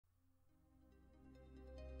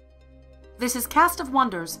This is Cast of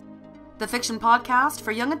Wonders, the fiction podcast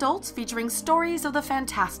for young adults featuring stories of the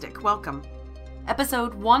fantastic. Welcome.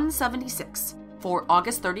 Episode 176 for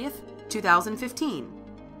August 30th, 2015.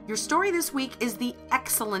 Your story this week is the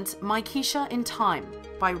excellent Makeisha in Time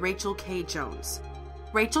by Rachel K. Jones.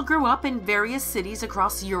 Rachel grew up in various cities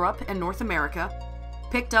across Europe and North America,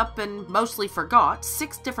 picked up and mostly forgot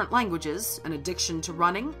 6 different languages, an addiction to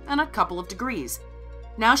running, and a couple of degrees.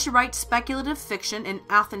 Now she writes speculative fiction in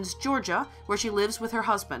Athens, Georgia, where she lives with her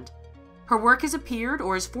husband. Her work has appeared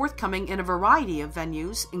or is forthcoming in a variety of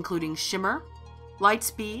venues, including Shimmer,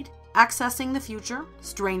 Lightspeed, Accessing the Future,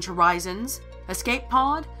 Strange Horizons, Escape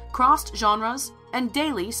Pod, Crossed Genres, and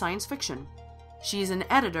Daily Science Fiction. She's an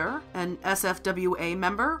editor, an SFWA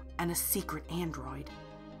member, and a secret android.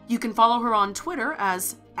 You can follow her on Twitter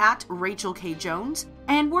as @RachelKJones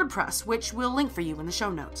and WordPress, which we'll link for you in the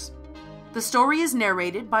show notes. The story is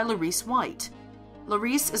narrated by Larice White.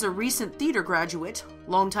 Larice is a recent theater graduate,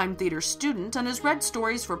 longtime theater student, and has read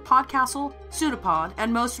stories for Podcastle, Pseudopod,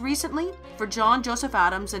 and most recently for John Joseph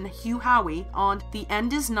Adams and Hugh Howey on The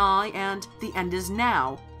End Is Nigh and The End Is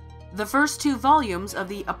Now, the first 2 volumes of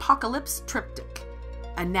the Apocalypse Triptych.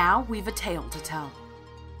 And now we've a tale to tell.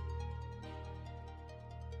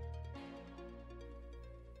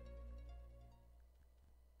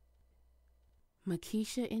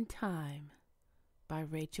 Makeisha in Time by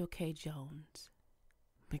Rachel K. Jones.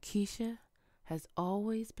 Makeisha has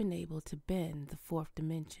always been able to bend the 4th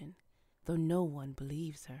dimension, though no one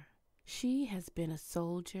believes her. She has been a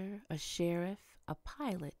soldier, a sheriff, a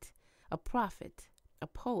pilot, a prophet, a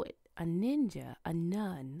poet, a ninja, a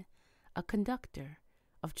nun, a conductor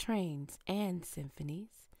of trains and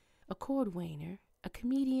symphonies, a cordwainer, a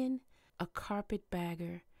comedian, a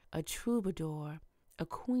carpetbagger, a troubadour, a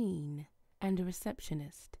queen, and a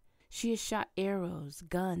receptionist. She has shot arrows,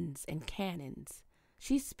 guns, and cannons.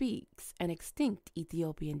 She speaks an extinct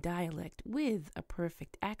Ethiopian dialect with a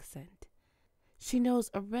perfect accent. She knows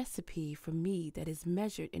a recipe for meat that is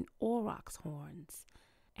measured in aurochs horns,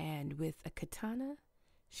 and with a katana,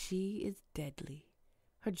 she is deadly.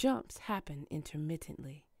 Her jumps happen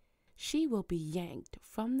intermittently. She will be yanked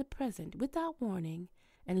from the present without warning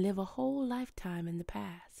and live a whole lifetime in the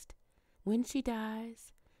past. When she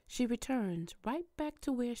dies, she returns right back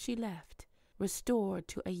to where she left, restored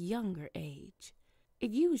to a younger age.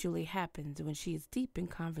 It usually happens when she is deep in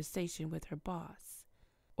conversation with her boss,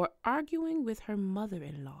 or arguing with her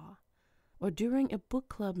mother-in-law, or during a book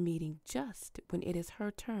club meeting just when it is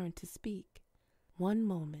her turn to speak. One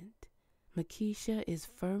moment, Makeisha is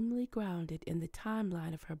firmly grounded in the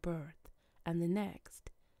timeline of her birth, and the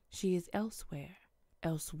next, she is elsewhere,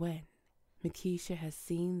 else when. Makeisha has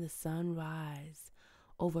seen the sun rise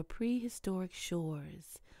over prehistoric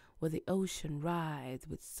shores where the ocean writhed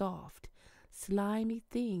with soft, slimy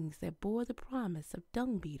things that bore the promise of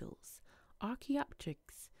dung beetles,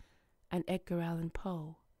 Archaeopteryx, and Edgar Allan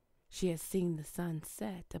Poe. She has seen the sun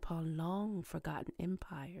set upon long-forgotten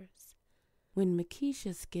empires. When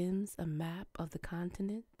Makeisha skims a map of the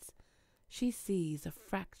continents, she sees a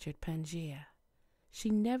fractured Pangaea.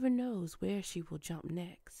 She never knows where she will jump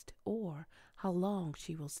next or how long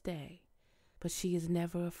she will stay. But she is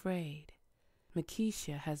never afraid.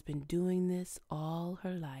 Makeisha has been doing this all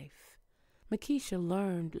her life. Makeisha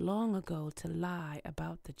learned long ago to lie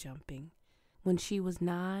about the jumping. When she was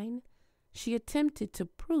 9, she attempted to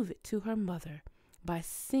prove it to her mother by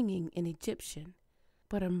singing in Egyptian,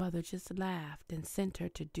 but her mother just laughed and sent her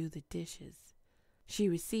to do the dishes. She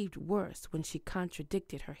received worse when she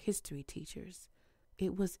contradicted her history teachers.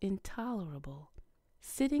 It was intolerable,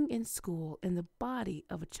 sitting in school in the body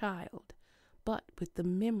of a child, but with the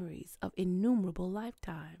memories of innumerable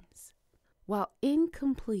lifetimes. While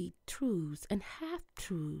incomplete truths and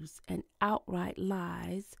half-truths and outright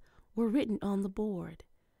lies were written on the board,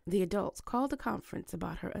 the adults called a conference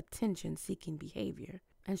about her attention-seeking behavior,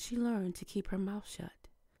 and she learned to keep her mouth shut.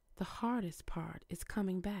 The hardest part is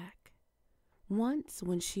coming back. Once,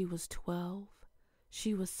 when she was 12,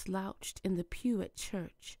 she was slouched in the pew at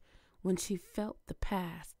church when she felt the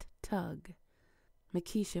past tug.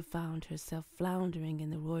 Makeisha found herself floundering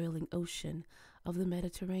in the roiling ocean of the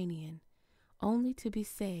Mediterranean, only to be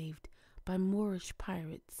saved by Moorish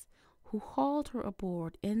pirates who hauled her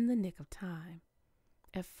aboard in the nick of time.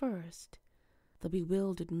 At first, the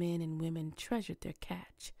bewildered men and women treasured their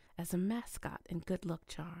catch as a mascot and good luck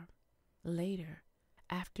charm. Later,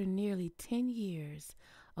 after nearly 10 years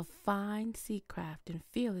of fine seacraft and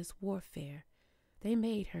fearless warfare, they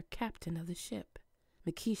made her captain of the ship.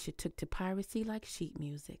 Makeisha took to piracy like sheet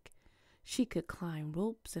music. She could climb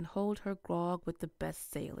ropes and hold her grog with the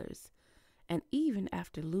best sailors, and even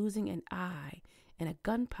after losing an eye in a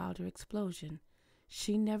gunpowder explosion,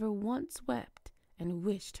 she never once wept and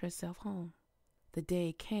wished herself home. The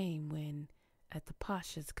day came when, at the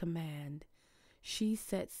Pasha's command, she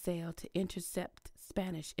set sail to intercept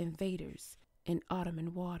Spanish invaders in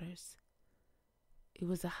Ottoman waters. It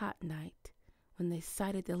was a hot night when they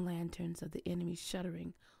sighted the lanterns of the enemy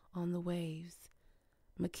shuddering on the waves.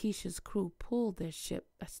 Makeisha's crew pulled their ship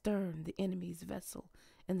astern the enemy's vessel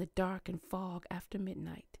in the dark and fog after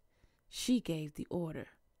midnight. She gave the order,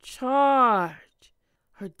 "Charge!"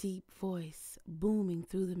 Her deep voice, booming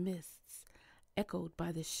through the mists, echoed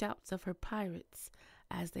by the shouts of her pirates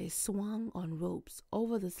as they swung on ropes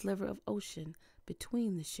over the sliver of ocean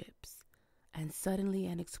between the ships. And suddenly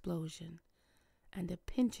an explosion, and a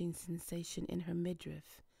pinching sensation in her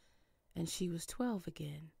midriff, and she was 12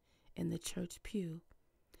 again in the church pew,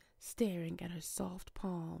 staring at her soft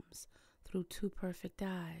palms through two perfect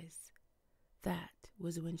eyes. That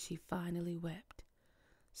was when she finally wept,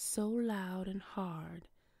 so loud and hard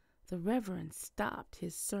the Reverend stopped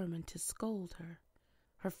his sermon to scold her.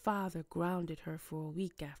 Her father grounded her for a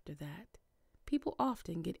week after that. People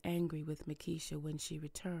often get angry with Makeisha when she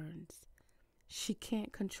returns. She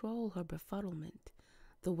can't control her befuddlement,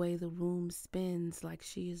 the way the room spins like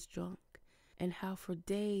she is drunk, and how for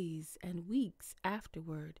days and weeks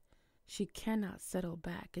afterward she cannot settle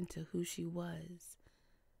back into who she was,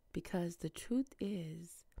 because the truth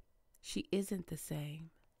is, she isn't the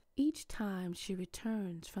same. Each time she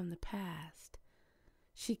returns from the past,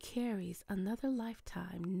 she carries another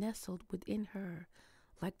lifetime nestled within her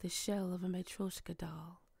like the shell of a Matryoshka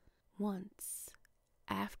doll. Once,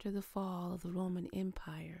 after the fall of the Roman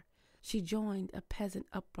Empire, she joined a peasant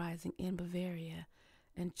uprising in Bavaria,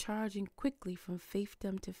 and charging quickly from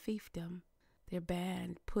fiefdom to fiefdom, their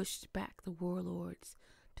band pushed back the warlords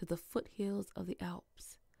to the foothills of the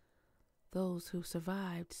Alps. Those who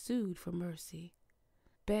survived sued for mercy,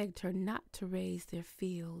 begged her not to raise their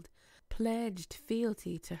field, pledged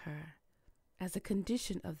fealty to her. As a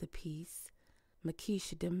condition of the peace,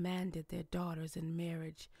 Makeisha demanded their daughters in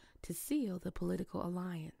marriage to seal the political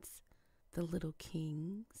alliance. The little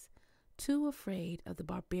kings, too afraid of the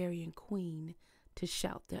barbarian queen to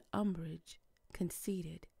shout their umbrage,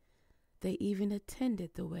 conceded. They even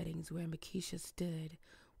attended the weddings where Makeisha stood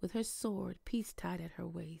with her sword peace-tied at her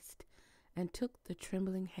waist, and took the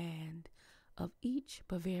trembling hand of each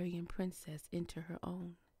Bavarian princess into her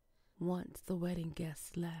own. Once the wedding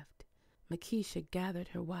guests left, Makeisha gathered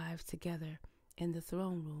her wives together in the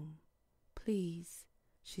throne room. "Please,"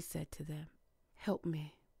 she said to them, "help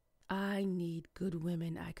me. I need good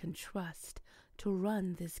women I can trust to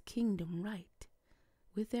run this kingdom right."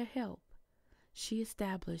 With their help, she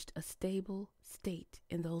established a stable state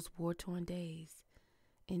in those war-torn days.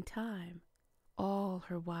 In time, all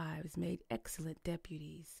her wives made excellent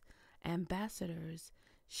deputies, ambassadors,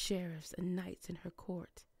 sheriffs, and knights in her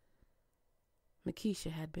court. Makeisha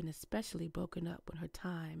had been especially broken up when her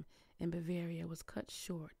time in Bavaria was cut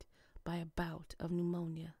short by a bout of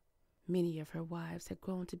pneumonia. Many of her wives had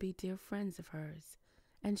grown to be dear friends of hers,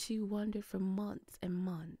 and she wondered for months and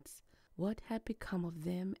months what had become of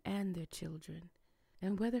them and their children,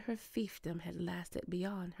 and whether her fiefdom had lasted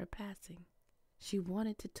beyond her passing. She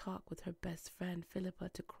wanted to talk with her best friend Philippa,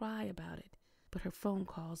 to cry about it, but her phone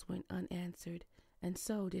calls went unanswered, and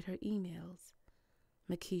so did her emails.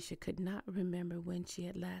 Makeisha could not remember when she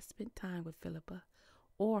had last spent time with Philippa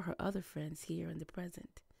or her other friends here in the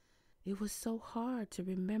present. It was so hard to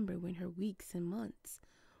remember when her weeks and months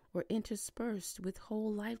were interspersed with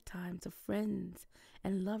whole lifetimes of friends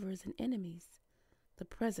and lovers and enemies. The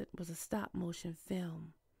present was a stop-motion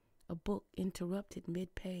film, a book interrupted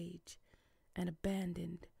mid-page and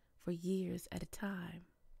abandoned for years at a time.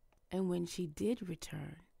 And when she did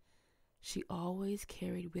return, she always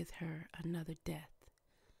carried with her another death.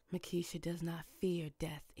 Makeisha does not fear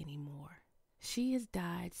death anymore. She has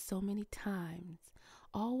died so many times,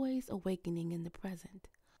 always awakening in the present,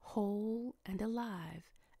 whole and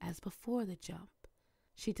alive as before the jump.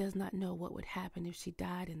 She does not know what would happen if she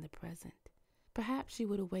died in the present. Perhaps she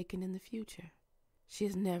would awaken in the future. She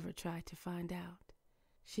has never tried to find out.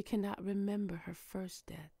 She cannot remember her first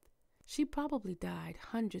death. She probably died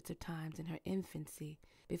hundreds of times in her infancy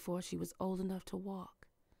before she was old enough to walk.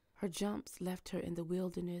 Her jumps left her in the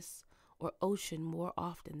wilderness or ocean more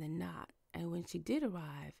often than not, and when she did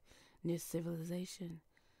arrive near civilization,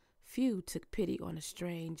 few took pity on a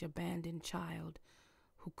strange, abandoned child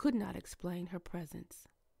who could not explain her presence.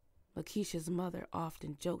 Makeisha's mother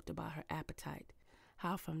often joked about her appetite,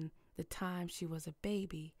 how from the time she was a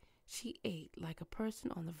baby, she ate like a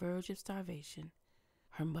person on the verge of starvation.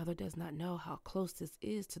 Her mother does not know how close this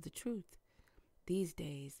is to the truth. These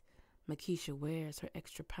days, Makeisha wears her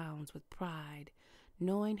extra pounds with pride,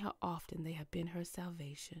 knowing how often they have been her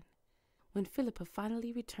salvation. When Philippa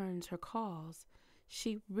finally returns her calls,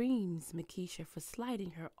 she reams Makeisha for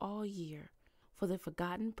slighting her all year, for the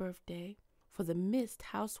forgotten birthday, for the missed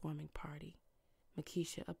housewarming party.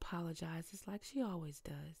 Makeisha apologizes like she always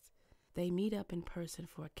does. They meet up in person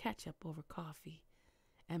for a catch-up over coffee,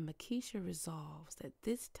 and Makeisha resolves that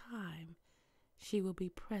this time she will be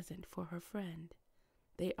present for her friend.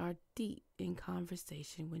 They are deep in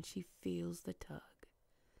conversation when she feels the tug.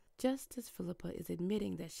 Just as Philippa is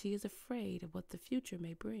admitting that she is afraid of what the future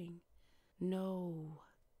may bring. No,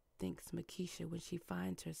 thinks Makeisha when she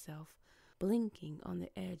finds herself blinking on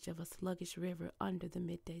the edge of a sluggish river under the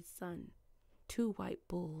midday sun. 2 white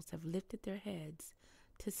bulls have lifted their heads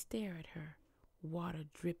to stare at her, water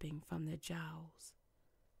dripping from their jowls.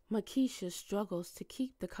 Makeisha struggles to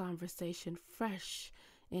keep the conversation fresh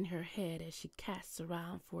in her head as she casts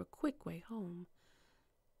around for a quick way home.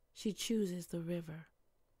 She chooses the river.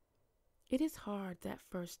 It is hard that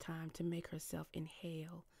first time to make herself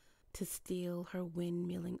inhale, to steal her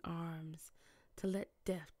windmilling arms, to let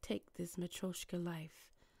death take this Matryoshka life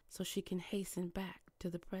so she can hasten back to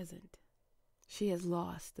the present. She has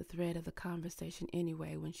lost the thread of the conversation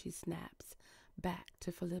anyway when she snaps back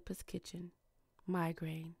to Philippa's kitchen.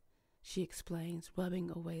 Migraine, she explains, rubbing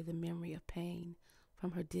away the memory of pain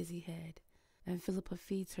from her dizzy head, and Philippa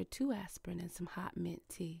feeds her 2 aspirin and some hot mint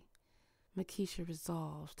tea. Makeisha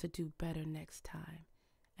resolves to do better next time,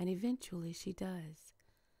 and eventually she does.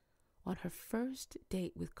 On her first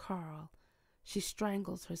date with Carl, she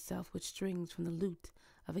strangles herself with strings from the lute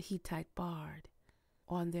of a Hittite bard.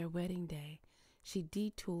 On their wedding day, she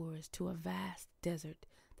detours to a vast desert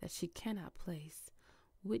that she cannot place,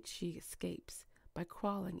 which she escapes by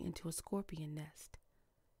crawling into a scorpion nest.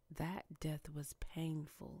 That death was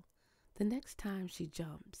painful. The next time she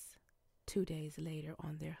jumps, 2 days later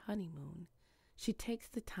on their honeymoon, she takes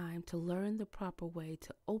the time to learn the proper way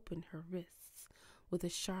to open her wrists with a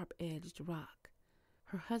sharp-edged rock.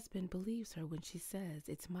 Her husband believes her when she says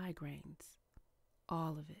it's migraines.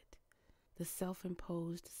 All of it. The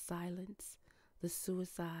self-imposed silence, the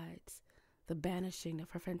suicides, the banishing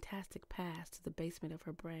of her fantastic past to the basement of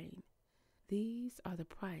her brain. These are the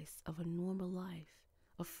price of a normal life,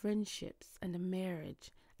 of friendships and a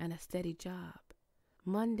marriage and a steady job.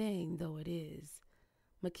 Mundane though it is,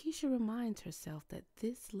 Makeisha reminds herself that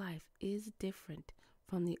this life is different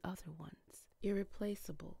from the other ones.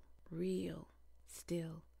 Irreplaceable, real,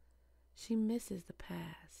 still. She misses the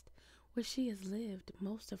past, where she has lived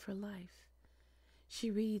most of her life.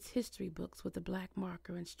 She reads history books with a black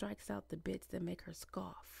marker and strikes out the bits that make her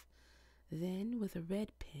scoff. Then, with a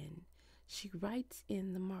red pen, she writes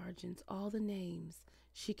in the margins all the names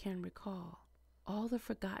she can recall, all the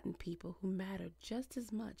forgotten people who mattered just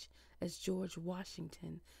as much as George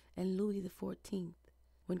Washington and Louis XIV.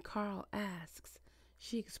 When Carl asks,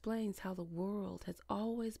 she explains how the world has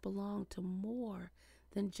always belonged to more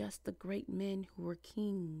than just the great men who were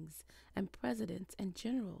kings and presidents and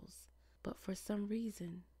generals. But for some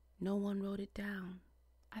reason, no one wrote it down.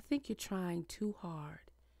 "I think you're trying too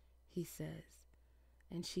hard," he says,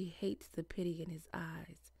 and she hates the pity in his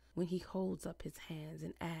eyes when he holds up his hands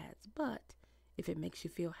and adds, "But if it makes you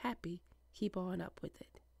feel happy, keep on up with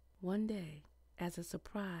it." One day, as a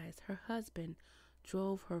surprise, her husband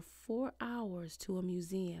drove her 4 hours to a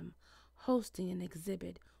museum hosting an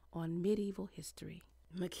exhibit on medieval history.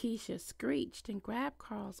 Makeisha screeched and grabbed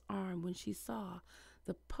Carl's arm when she saw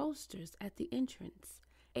the posters at the entrance.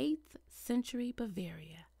 8th century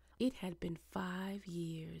Bavaria. It had been 5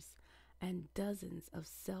 years and dozens of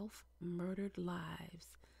self-murdered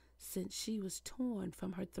lives since she was torn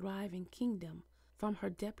from her thriving kingdom, from her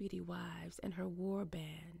deputy wives and her war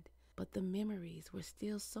band. But the memories were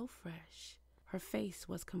still so fresh. Her face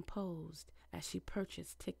was composed as she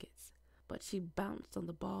purchased tickets, but she bounced on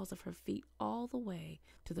the balls of her feet all the way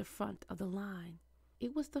to the front of the line.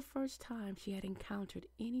 It was the first time she had encountered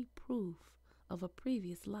any proof of a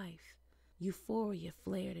previous life. Euphoria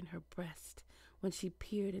flared in her breast when she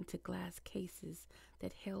peered into glass cases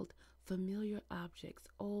that held familiar objects,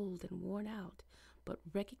 old and worn out, but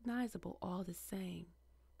recognizable all the same.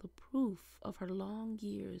 The proof of her long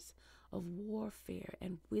years of warfare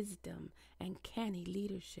and wisdom and canny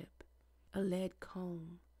leadership. A lead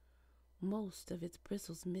comb, most of its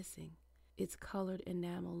bristles missing, its colored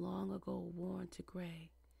enamel long ago worn to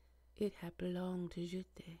gray. It had belonged to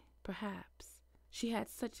Jute. Perhaps. She had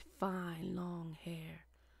such fine long hair,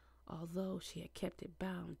 although she had kept it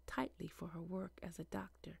bound tightly for her work as a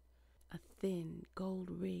doctor. A thin gold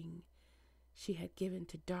ring she had given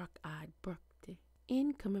to dark-eyed Berkte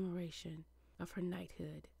in commemoration of her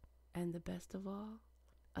knighthood. And the best of all,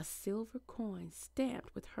 a silver coin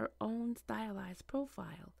stamped with her own stylized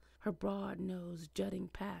profile, her broad nose jutting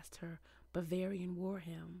past her Bavarian war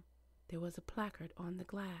helm. There was a placard on the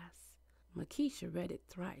glass. Makeisha read it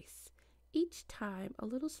thrice, each time a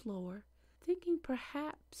little slower, thinking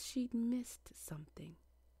perhaps she'd missed something.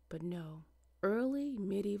 But no, early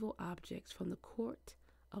medieval objects from the court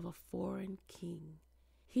of a foreign king.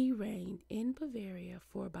 He reigned in Bavaria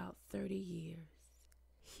for about 30 years.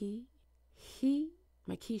 He?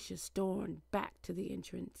 Makeisha stormed back to the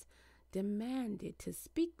entrance, demanded to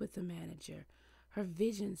speak with the manager, her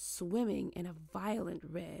vision swimming in a violent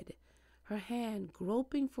red, her hand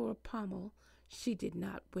groping for a pommel she did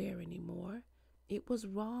not wear anymore. It was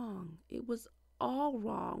wrong. It was all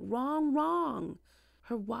wrong. Wrong.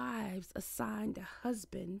 Her wives assigned a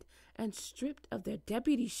husband and stripped of their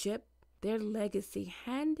deputyship, their legacy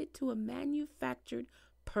handed to a manufactured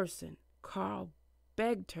person. Carl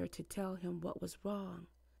begged her to tell him what was wrong.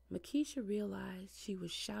 Makeisha realized she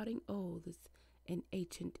was shouting oaths in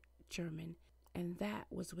ancient German, and that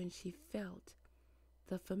was when she felt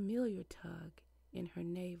the familiar tug in her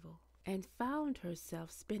navel and found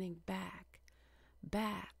herself spinning back,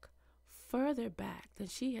 further back than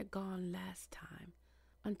she had gone last time,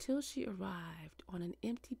 until she arrived on an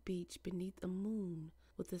empty beach beneath a moon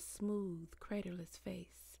with a smooth, craterless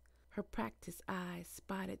face. Her practiced eyes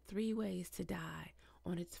spotted 3 ways to die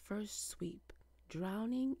on its first sweep: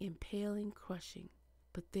 drowning, impaling, crushing.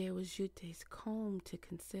 But there was Jute's comb to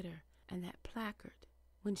consider, and that placard.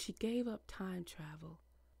 When she gave up time travel,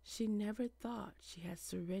 she never thought she had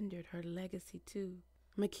surrendered her legacy too.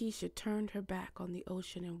 Makeisha turned her back on the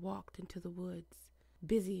ocean and walked into the woods,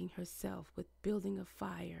 busying herself with building a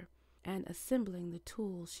fire and assembling the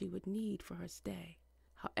tools she would need for her stay,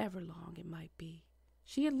 however long it might be.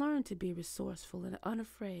 She had learned to be resourceful and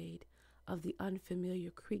unafraid of the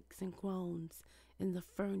unfamiliar creaks and groans in the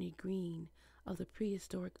ferny green of the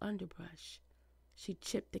prehistoric underbrush. She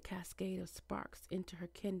chipped a cascade of sparks into her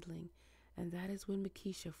kindling, and that is when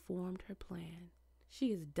Makeisha formed her plan. She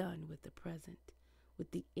is done with the present,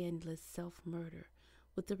 with the endless self-murder,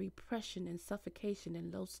 with the repression and suffocation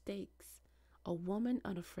and low stakes. A woman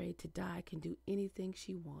unafraid to die can do anything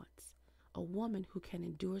she wants. A woman who can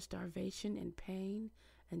endure starvation and pain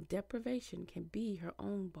and deprivation can be her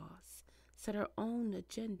own boss, set her own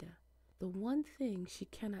agenda. The one thing she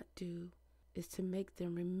cannot do is to make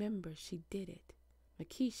them remember she did it.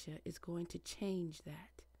 Makeisha is going to change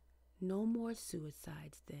that. No more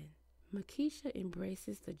suicides then. Makeisha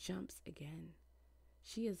embraces the jumps again.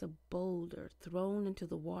 She is a boulder thrown into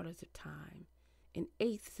the waters of time. In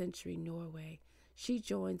 8th century Norway, she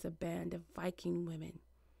joins a band of Viking women.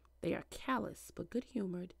 They are callous but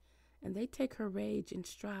good-humored, and they take her rage in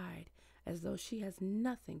stride as though she has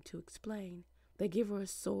nothing to explain. They give her a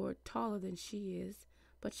sword taller than she is,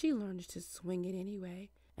 but she learns to swing it anyway,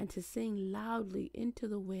 and to sing loudly into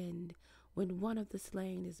the wind when one of the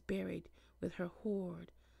slain is buried with her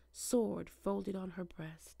hoard, sword folded on her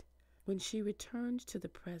breast. When she returns to the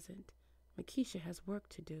present, Makeisha has work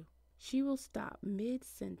to do. She will stop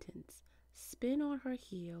mid-sentence, spin on her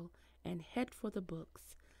heel, and head for the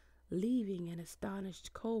books, leaving an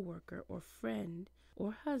astonished co-worker or friend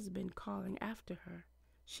or husband calling after her.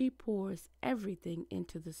 She pours everything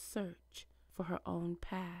into the search for her own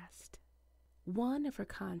past. One of her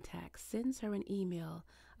contacts sends her an email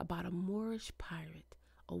about a Moorish pirate,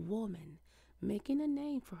 a woman, making a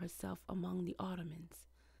name for herself among the Ottomans.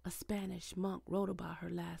 A Spanish monk wrote about her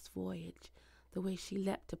last voyage, the way she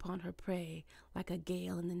leapt upon her prey like a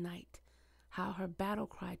gale in the night, how her battle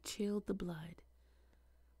cry chilled the blood.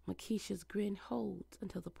 Makeisha's grin holds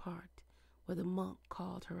until the part where the monk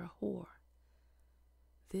called her a whore.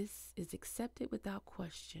 This is accepted without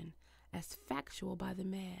question as factual by the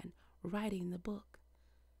man writing the book.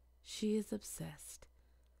 She is obsessed.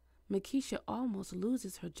 Makeisha almost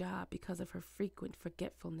loses her job because of her frequent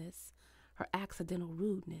forgetfulness, her accidental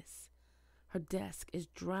rudeness. Her desk is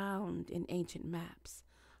drowned in ancient maps.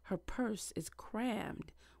 Her purse is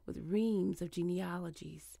crammed with reams of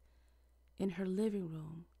genealogies. In her living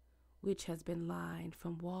room, which has been lined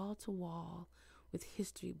from wall to wall with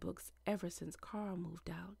history books ever since Carl moved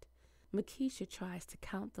out, Makeisha tries to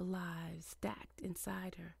count the lives stacked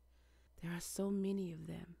inside her. There are so many of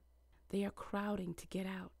them. They are crowding to get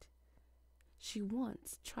out. She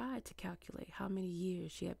once tried to calculate how many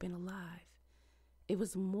years she had been alive. It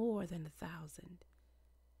was more than 1,000.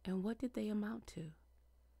 And what did they amount to?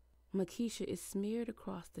 Makeisha is smeared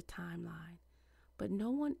across the timeline, but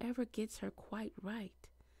no one ever gets her quite right.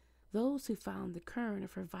 Those who found the cairn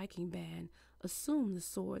of her Viking band assumed the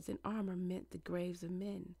swords and armor meant the graves of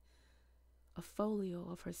men. A folio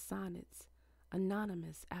of her sonnets,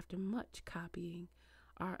 anonymous after much copying,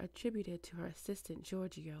 are attributed to her assistant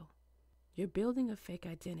Giorgio. "You're building a fake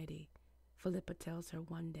identity," Philippa tells her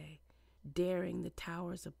one day, daring the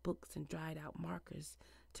towers of books and dried-out markers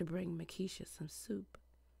to bring Makeisha some soup.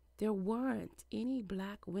 There weren't any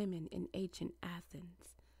black women in ancient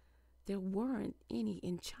Athens. There weren't any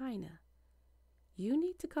in China. You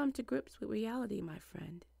need to come to grips with reality, my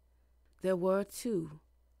friend. "There were too,"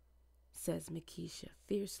 says Makeisha,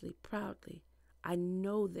 fiercely, proudly. "I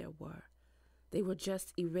know there were. They were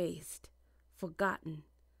just erased, forgotten.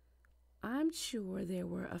 I'm sure there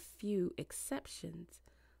were a few exceptions,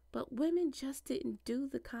 but women just didn't do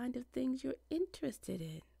the kind of things you're interested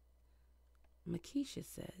in." Makeisha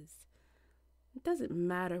says, "It doesn't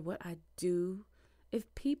matter what I do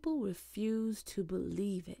if people refuse to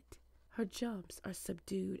believe it." Her jumps are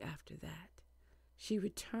subdued after that. She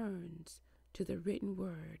returns to the written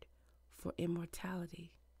word for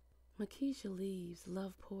immortality. Makeisha leaves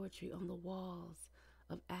love poetry on the walls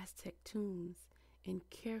of Aztec tombs in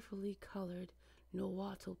carefully colored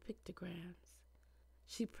Nahuatl pictograms.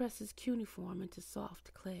 She presses cuneiform into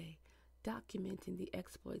soft clay, documenting the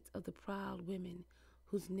exploits of the proud women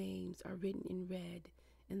whose names are written in red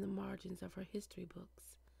in the margins of her history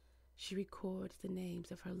books. She records the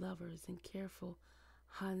names of her lovers in careful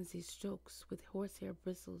Hanzi strokes with horsehair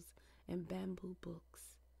bristles and bamboo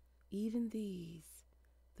books. Even these,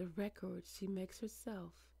 the records she makes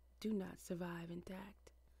herself, do not survive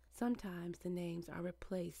intact. Sometimes the names are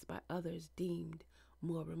replaced by others deemed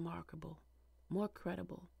more remarkable, more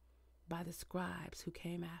credible, by the scribes who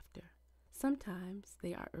came after. Sometimes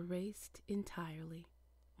they are erased entirely.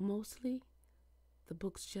 Mostly, the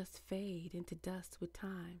books just fade into dust with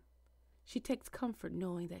time. She takes comfort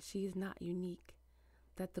knowing that she is not unique,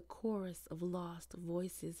 that the chorus of lost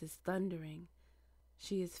voices is thundering.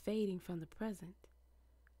 She is fading from the present.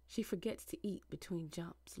 She forgets to eat between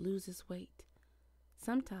jumps, loses weight.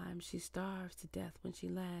 Sometimes she starves to death when she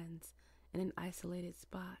lands in an isolated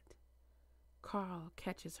spot. Carl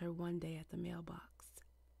catches her one day at the mailbox.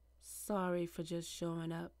 "Sorry for just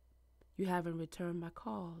showing up. You haven't returned my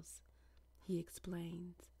calls," he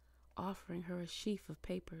explains, offering her a sheaf of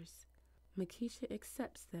papers. Makeisha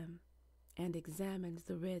accepts them and examines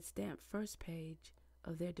the red stamped first page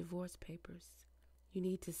of their divorce papers. "You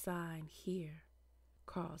need to sign here,"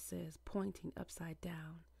 Carl says, pointing upside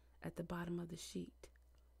down at the bottom of the sheet.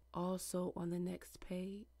 "Also on the next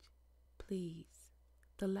page, please."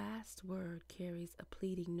 The last word carries a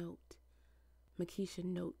pleading note. Makeisha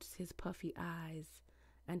notes his puffy eyes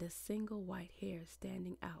and a single white hair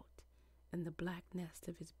standing out in the black nest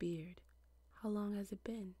of his beard. "How long has it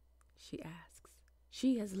been?" she asks.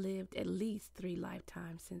 She has lived at least 3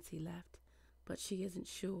 lifetimes since he left, but she isn't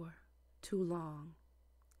sure. "Too long,"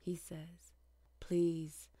 he says.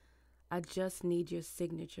 "Please, I just need your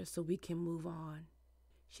signature so we can move on."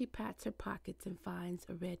 She pats her pockets and finds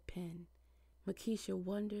a red pen. Makeisha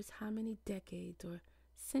wonders how many decades or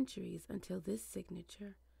centuries until this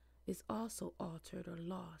signature is also altered or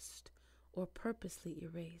lost or purposely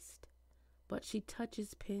erased. But she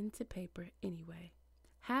touches pen to paper anyway.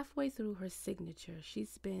 Halfway through her signature, she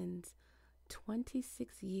spends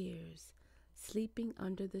 26 years sleeping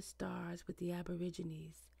under the stars with the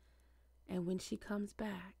Aborigines, and when she comes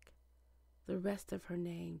back, the rest of her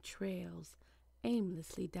name trails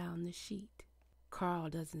aimlessly down the sheet. Carl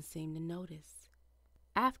doesn't seem to notice.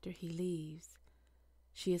 After he leaves,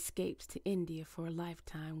 she escapes to India for a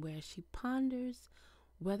lifetime where she ponders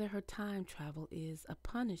whether her time travel is a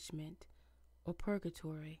punishment or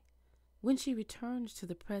purgatory. When she returns to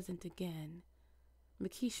the present again,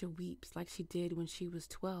 Makeisha weeps like she did when she was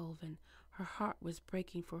 12 and her heart was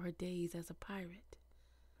breaking for her days as a pirate.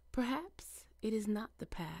 Perhaps it is not the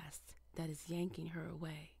past that is yanking her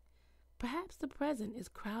away. Perhaps the present is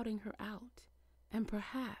crowding her out, and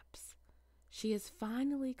perhaps she has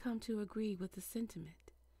finally come to agree with the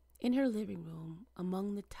sentiment. In her living room,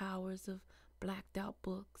 among the towers of blacked-out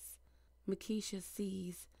books, Makeisha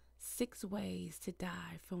sees 6 ways to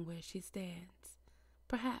die from where she stands.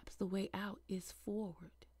 Perhaps the way out is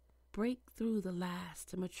forward. Break through the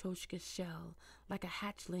last Matryoshka shell like a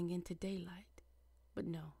hatchling into daylight. But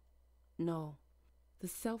no. The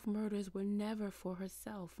self-murders were never for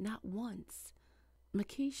herself, not once.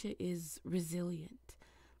 Makeisha is resilient.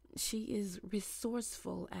 She is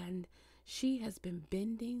resourceful, and she has been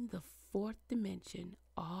bending the 4th dimension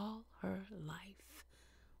all her life,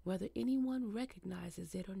 whether anyone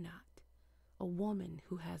recognizes it or not. A woman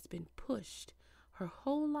who has been pushed her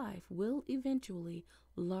whole life will eventually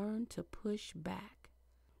learn to push back.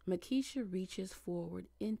 Makeisha reaches forward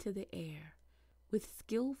into the air, With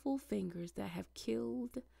skillful fingers that have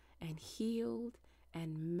killed and healed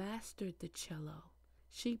and mastered the cello,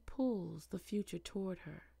 she pulls the future toward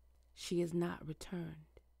her. She has not returned.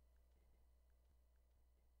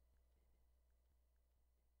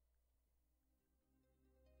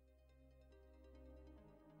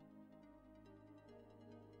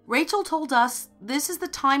 Rachel told us this is the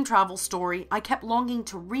time travel story I kept longing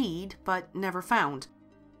to read but never found.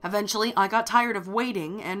 Eventually, I got tired of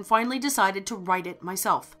waiting and finally decided to write it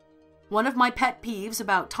myself. One of my pet peeves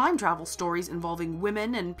about time travel stories involving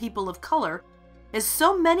women and people of color is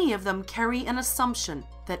so many of them carry an assumption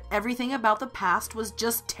that everything about the past was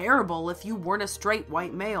just terrible if you weren't a straight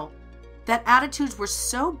white male. That attitudes were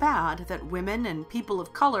so bad that women and people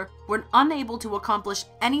of color were unable to accomplish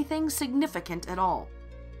anything significant at all.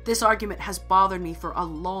 This argument has bothered me for a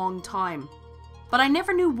long time, but I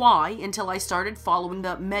never knew why until I started following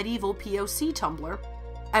the medieval POC Tumblr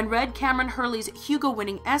and read Cameron Hurley's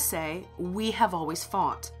Hugo-winning essay, We Have Always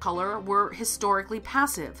Fought. Color were historically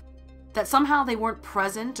passive, that somehow they weren't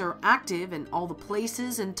present or active in all the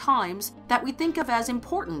places and times that we think of as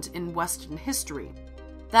important in Western history.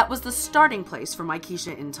 That was the starting place for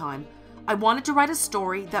Makeisha in Time. I wanted to write a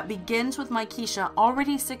story that begins with Makeisha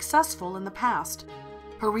already successful in the past.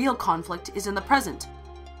 Her real conflict is in the present,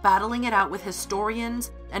 battling it out with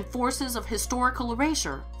historians and forces of historical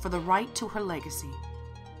erasure for the right to her legacy.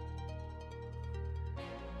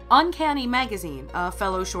 Uncanny Magazine, a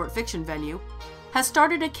fellow short fiction venue, has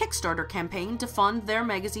started a Kickstarter campaign to fund their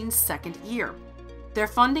magazine's second year. Their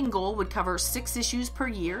funding goal would cover 6 issues per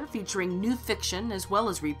year featuring new fiction as well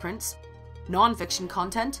as reprints, non-fiction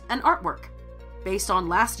content, and artwork. Based on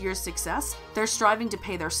last year's success, they're striving to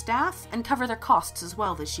pay their staff and cover their costs as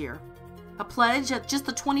well this year. A pledge at just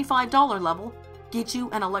the $25 level gets you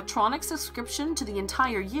an electronic subscription to the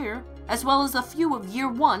entire year, as well as a few of Year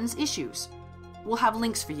 1's issues. We'll have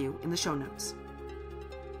links for you in the show notes.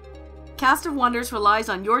 Cast of Wonders relies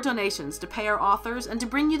on your donations to pay our authors and to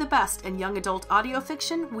bring you the best in young adult audio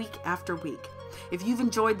fiction week after week. If you've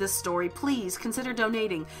enjoyed this story, please consider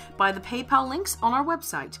donating by the PayPal links on our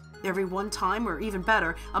website. Every one-time, or even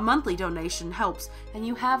better, a monthly donation helps, and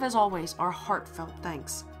you have, as always, our heartfelt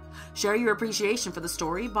thanks. Share your appreciation for the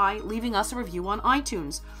story by leaving us a review on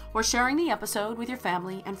iTunes, or sharing the episode with your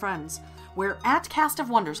family and friends. We're at Cast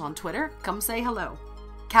of Wonders on Twitter. Come say hello.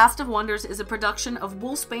 Cast of Wonders is a production of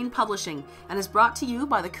Wolfsbane Publishing and is brought to you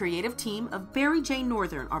by the creative team of Barry J.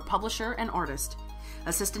 Northern, our publisher and artist.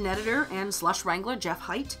 Assistant editor and slush wrangler Jeff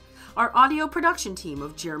Height, our audio production team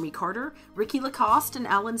of Jeremy Carter, Ricky Lacoste, and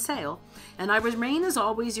Alan Sale, and I remain as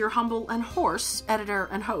always your humble and hoarse editor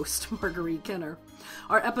and host, Marguerite Kenner.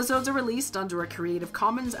 Our episodes are released under a Creative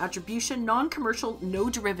Commons Attribution, Non-Commercial, No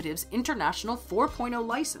Derivatives International 4.0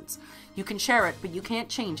 license. You can share it, but you can't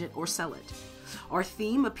change it or sell it. Our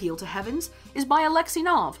theme, Appeal to Heavens, is by Alexei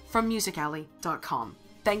Nov from musicalley.com.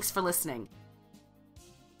 Thanks for listening.